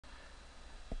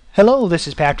Hello, this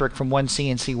is Patrick from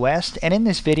OneCNC West, and in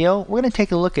this video we're going to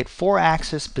take a look at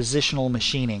 4-axis positional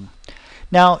machining.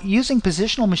 Now, using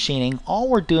positional machining, all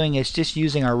we're doing is just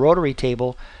using our rotary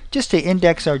table just to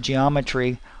index our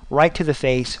geometry right to the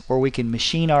face where we can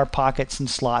machine our pockets and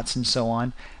slots and so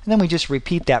on, and then we just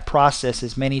repeat that process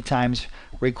as many times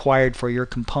required for your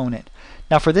component.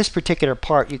 Now, for this particular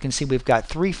part, you can see we've got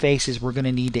 3 faces we're going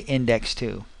to need to index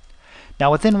to. Now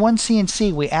within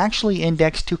OneCNC we actually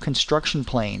index to construction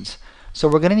planes. So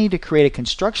we're going to need to create a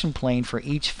construction plane for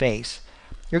each face.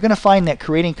 You're going to find that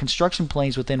creating construction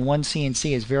planes within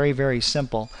OneCNC is very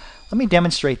simple. Let me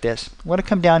demonstrate this. We're going to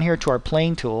come down here to our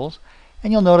plane tools,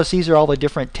 and you'll notice these are all the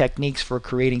different techniques for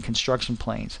creating construction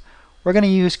planes. We're going to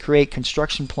use create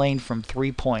construction plane from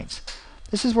 3 points.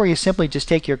 This is where you simply just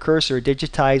take your cursor,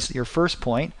 digitize your first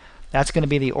point. That's going to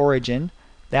be the origin.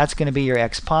 That's going to be your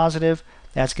X positive.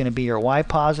 That's going to be your Y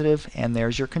positive, and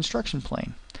there's your construction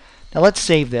plane. Now let's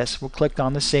save this. We'll click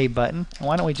on the save button, and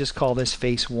why don't we just call this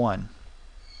face 1.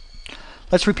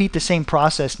 Let's repeat the same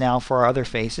process now for our other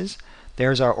faces.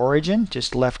 There's our origin,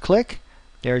 just left click.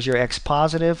 There's your X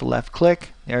positive, left click.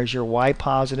 There's your Y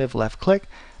positive, left click.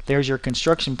 There's your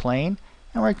construction plane,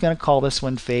 and we're going to call this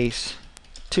one face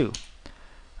 2.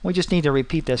 We just need to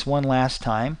repeat this one last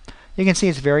time. You can see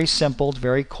it's very simple, it's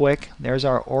very quick. There's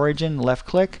our origin, left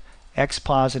click. X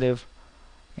positive,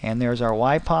 and there's our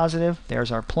Y positive, there's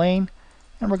our plane,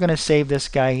 and we're going to save this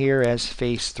guy here as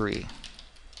face 3.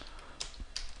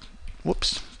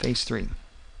 Whoops, face 3.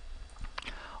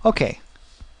 Okay,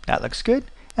 that looks good.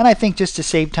 And I think just to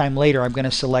save time later, I'm going to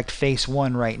select face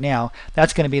 1 right now.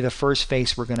 That's going to be the first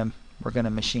face we're going to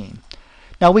machine.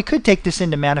 Now we could take this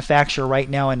into manufacture right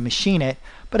now and machine it,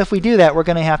 but if we do that, we're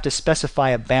going to have to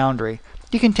specify a boundary.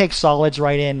 You can take solids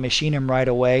right in, machine them right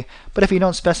away, but if you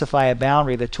don't specify a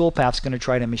boundary, the toolpath's going to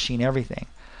try to machine everything.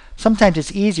 Sometimes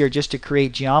it's easier just to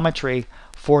create geometry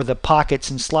for the pockets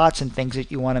and slots and things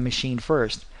that you want to machine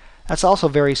first. That's also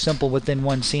very simple within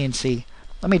OneCNC.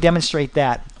 Let me demonstrate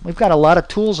that. We've got a lot of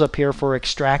tools up here for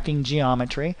extracting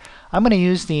geometry. I'm going to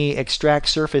use the Extract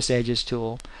Surface Edges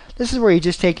tool. This is where you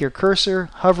just take your cursor,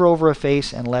 hover over a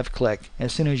face, and left click.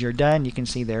 As soon as you're done, you can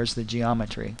see there's the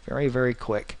geometry. Very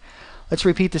quick. Let's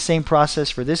repeat the same process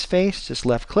for this face. Just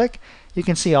left click. You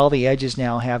can see all the edges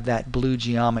now have that blue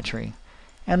geometry.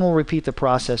 And we'll repeat the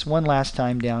process one last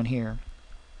time down here.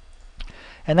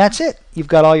 And that's it. You've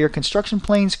got all your construction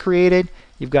planes created.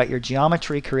 You've got your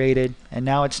geometry created. And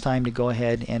now it's time to go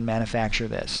ahead and manufacture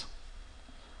this.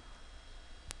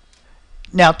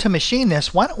 Now to machine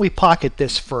this, why don't we pocket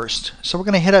this first? So we're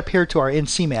going to head up here to our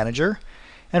NC Manager.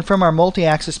 And from our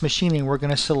multi-axis machining, we're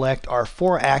going to select our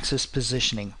 4-axis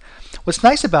positioning. What's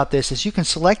nice about this is you can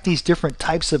select these different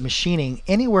types of machining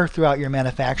anywhere throughout your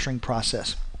manufacturing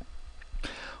process.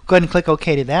 Go ahead and click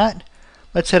OK to that.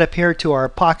 Let's head up here to our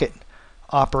pocket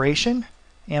operation,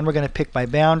 and we're going to pick by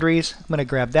boundaries. I'm going to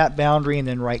grab that boundary and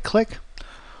then right click.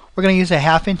 We're going to use a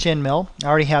 1/2-inch end mill. I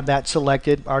already have that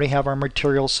selected. I already have our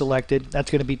material selected.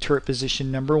 That's going to be turret position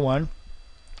number 1.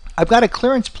 I've got a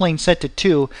clearance plane set to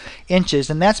 2 inches,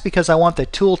 and that's because I want the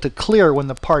tool to clear when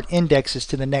the part indexes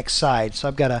to the next side. So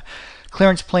I've got a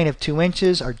clearance plane of 2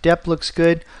 inches. Our depth looks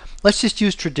good. Let's just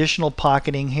use traditional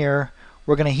pocketing here.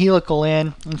 We're going to helical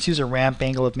in. Let's use a ramp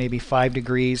angle of maybe 5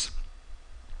 degrees.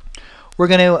 We're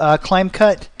going to climb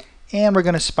cut, and we're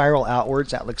going to spiral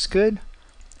outwards. That looks good.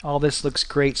 All this looks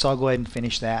great, so I'll go ahead and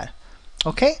finish that.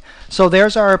 Okay, so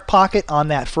there's our pocket on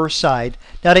that first side.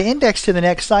 Now to index to the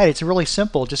next side, it's really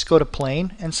simple. Just go to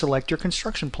plane and select your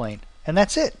construction plane. And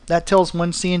that's it. That tells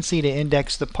OneCNC to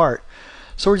index the part.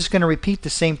 So we're just going to repeat the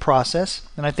same process,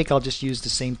 and I think I'll just use the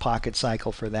same pocket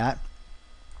cycle for that.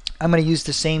 I'm going to use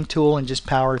the same tool and just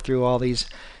power through all these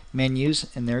menus,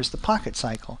 and there's the pocket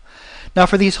cycle. Now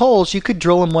for these holes, you could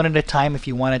drill them one at a time if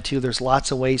you wanted to. There's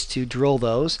lots of ways to drill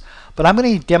those, but I'm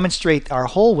going to demonstrate our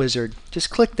hole wizard.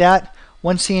 Just click that.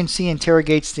 OneCNC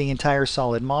interrogates the entire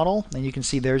solid model, and you can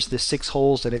see there's the 6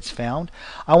 holes that it's found.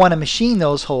 I want to machine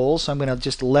those holes, so I'm going to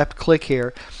just left click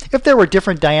here. If there were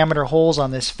different diameter holes on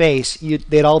this face,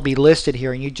 they'd all be listed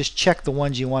here, and you just check the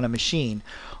ones you want to machine.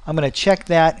 I'm going to check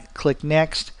that, click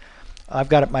next. I've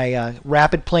got my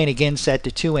rapid plane again set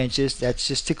to 2 inches. That's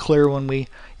just to clear when we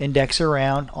index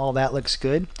around. All that looks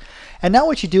good. And now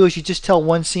what you do is you just tell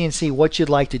OneCNC what you'd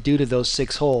like to do to those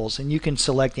 6 holes, and you can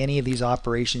select any of these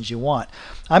operations you want.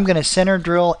 I'm going to center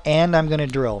drill, and I'm going to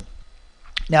drill.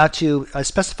 Now to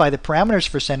specify the parameters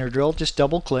for center drill, just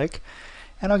double click,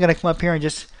 and I'm going to come up here and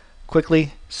just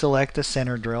quickly select a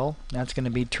center drill. That's going to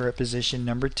be turret position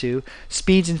number 2.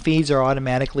 Speeds and feeds are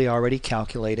automatically already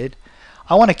calculated.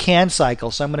 I want a can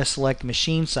cycle, so I'm going to select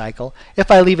machine cycle. If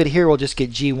I leave it here, we'll just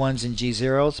get G1s and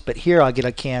G0s, but here I'll get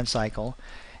a can cycle.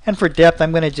 And for depth,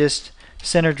 I'm going to just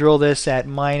center drill this at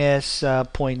minus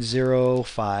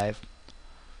 0.05.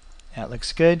 That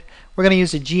looks good. We're going to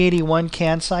use a G81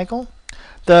 can cycle.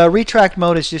 The retract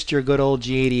mode is just your good old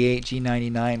G88,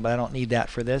 G99, but I don't need that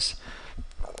for this.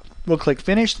 We'll click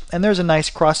Finish, and there's a nice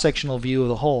cross-sectional view of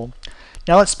the hole.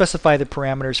 Now let's specify the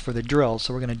parameters for the drill.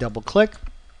 So we're going to double-click.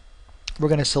 We're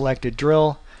going to select a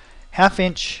drill, 1/2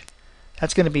 inch.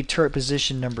 That's going to be turret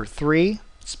position number 3.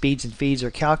 Speeds and feeds are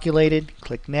calculated.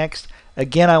 Click Next.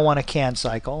 Again, I want a can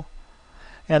cycle.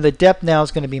 And the depth now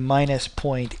is going to be minus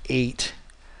 0.8.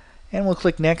 And we'll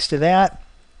click Next to that.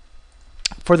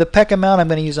 For the peck amount, I'm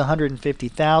going to use 150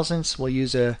 thousandths. We'll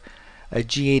use a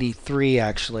G83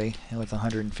 actually with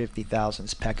 150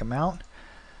 thousandths peck amount.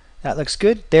 That looks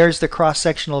good. There's the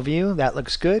cross-sectional view. That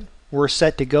looks good. We're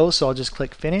set to go, so I'll just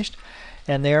click Finished.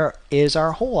 And there is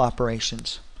our hole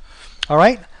operations.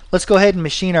 Alright, let's go ahead and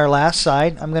machine our last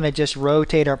side. I'm going to just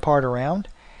rotate our part around.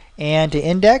 And to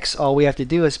index, all we have to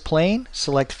do is plane,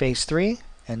 select face 3,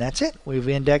 and that's it. We've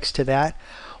indexed to that.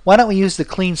 Why don't we use the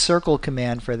clean circle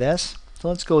command for this? So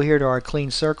let's go here to our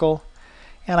clean circle.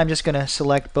 And I'm just going to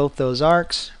select both those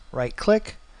arcs, right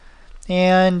click.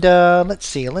 And let's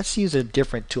see, let's use a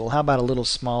different tool. How about a little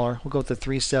smaller? We'll go with the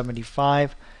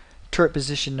 375. Turret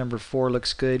position number 4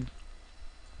 looks good.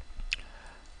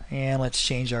 And let's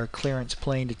change our clearance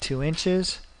plane to 2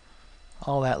 inches.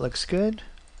 All that looks good.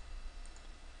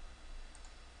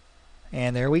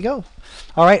 And there we go.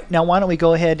 Alright, now why don't we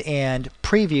go ahead and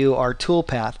preview our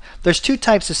toolpath. There's 2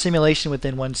 types of simulation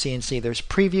within OneCNC. There's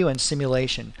preview and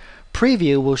simulation.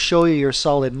 Preview will show you your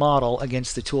solid model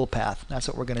against the toolpath. That's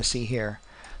what we're going to see here.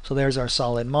 So there's our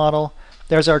solid model.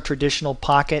 There's our traditional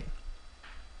pocket.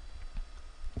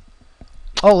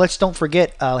 Oh, don't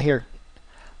forget here.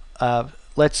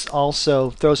 Let's also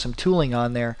throw some tooling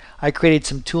on there. I created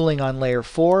some tooling on layer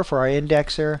 4 for our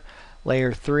indexer,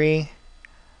 layer 3.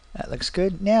 That looks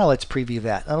good. Now let's preview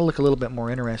that. That'll look a little bit more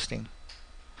interesting.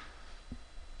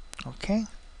 Okay.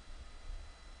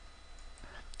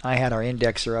 I had our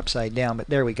indexer upside down, but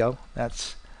there we go.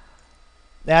 That's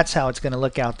how it's going to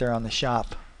look out there on the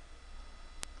shop.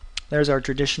 There's our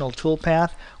traditional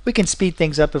toolpath. We can speed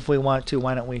things up if we want to.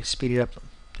 Why don't we speed it up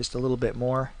just a little bit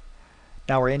more?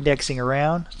 Now we're indexing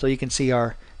around, so you can see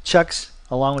our chucks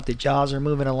along with the jaws are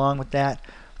moving along with that.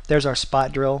 There's our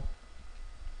spot drill.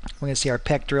 We're going to see our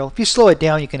peck drill. If you slow it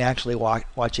down, you can actually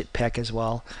watch it peck as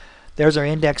well. There's our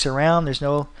index around. There's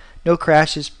no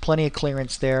crashes, plenty of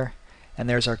clearance there. And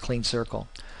there's our clean circle.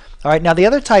 Alright, now the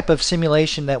other type of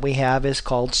simulation that we have is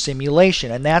called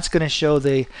simulation, and that's going to show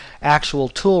the actual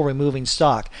tool removing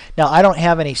stock. Now I don't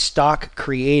have any stock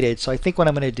created, so I think what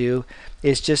I'm going to do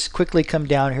is just quickly come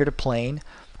down here to plane.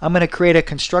 I'm going to create a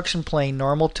construction plane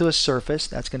normal to a surface.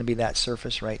 That's going to be that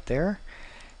surface right there.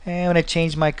 And I'm going to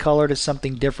change my color to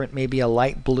something different, maybe a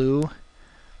light blue.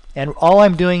 And all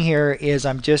I'm doing here is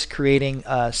I'm just creating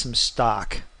some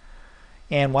stock.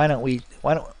 And why don't we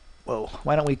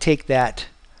take that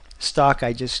stock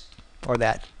I just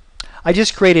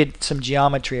created some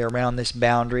geometry around this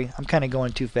boundary. I'm kind of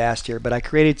going too fast here, but I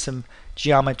created some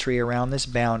geometry around this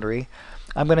boundary.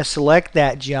 I'm going to select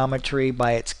that geometry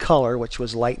by its color, which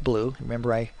was light blue.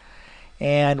 Remember,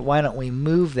 and why don't we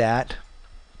move that?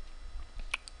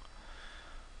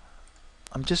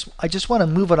 I just want to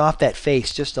move it off that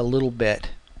face just a little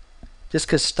bit, just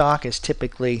because stock is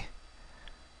typically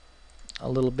a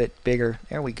little bit bigger.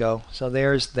 There we go. So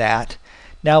there's that.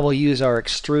 Now we'll use our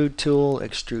extrude tool,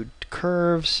 extrude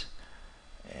curves,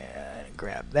 and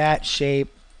grab that shape.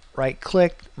 Right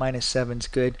click, -7's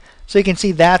good. So you can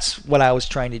see that's what I was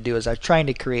trying to do, is I was trying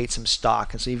to create some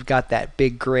stock. And so you've got that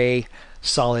big gray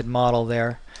solid model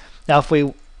there. Now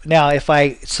if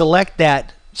I select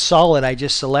that solid I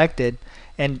just selected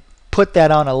and put that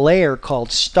on a layer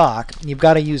called stock, you've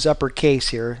got to use uppercase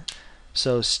here.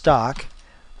 So stock.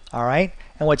 Alright,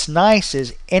 and what's nice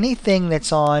is anything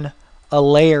that's on a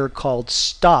layer called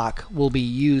stock will be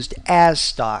used as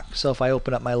stock. So if I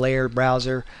open up my layer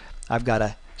browser, I've got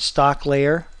a stock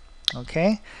layer.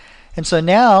 Okay, and so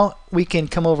now we can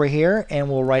come over here and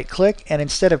we'll right click, and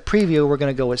instead of preview we're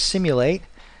going to go with simulate,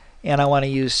 and I want to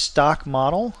use stock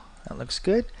model. That looks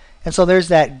good. And so there's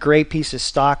that gray piece of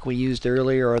stock we used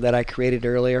earlier, or that I created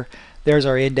earlier. There's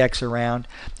our index around.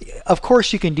 Of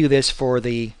course you can do this for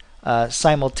the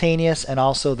simultaneous and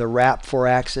also the wrap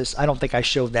 4-axis. I don't think I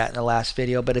showed that in the last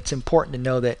video, but it's important to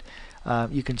know that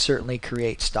you can certainly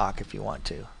create stock if you want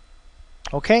to.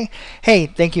 Okay, hey,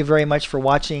 thank you very much for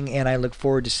watching, and I look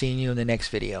forward to seeing you in the next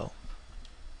video.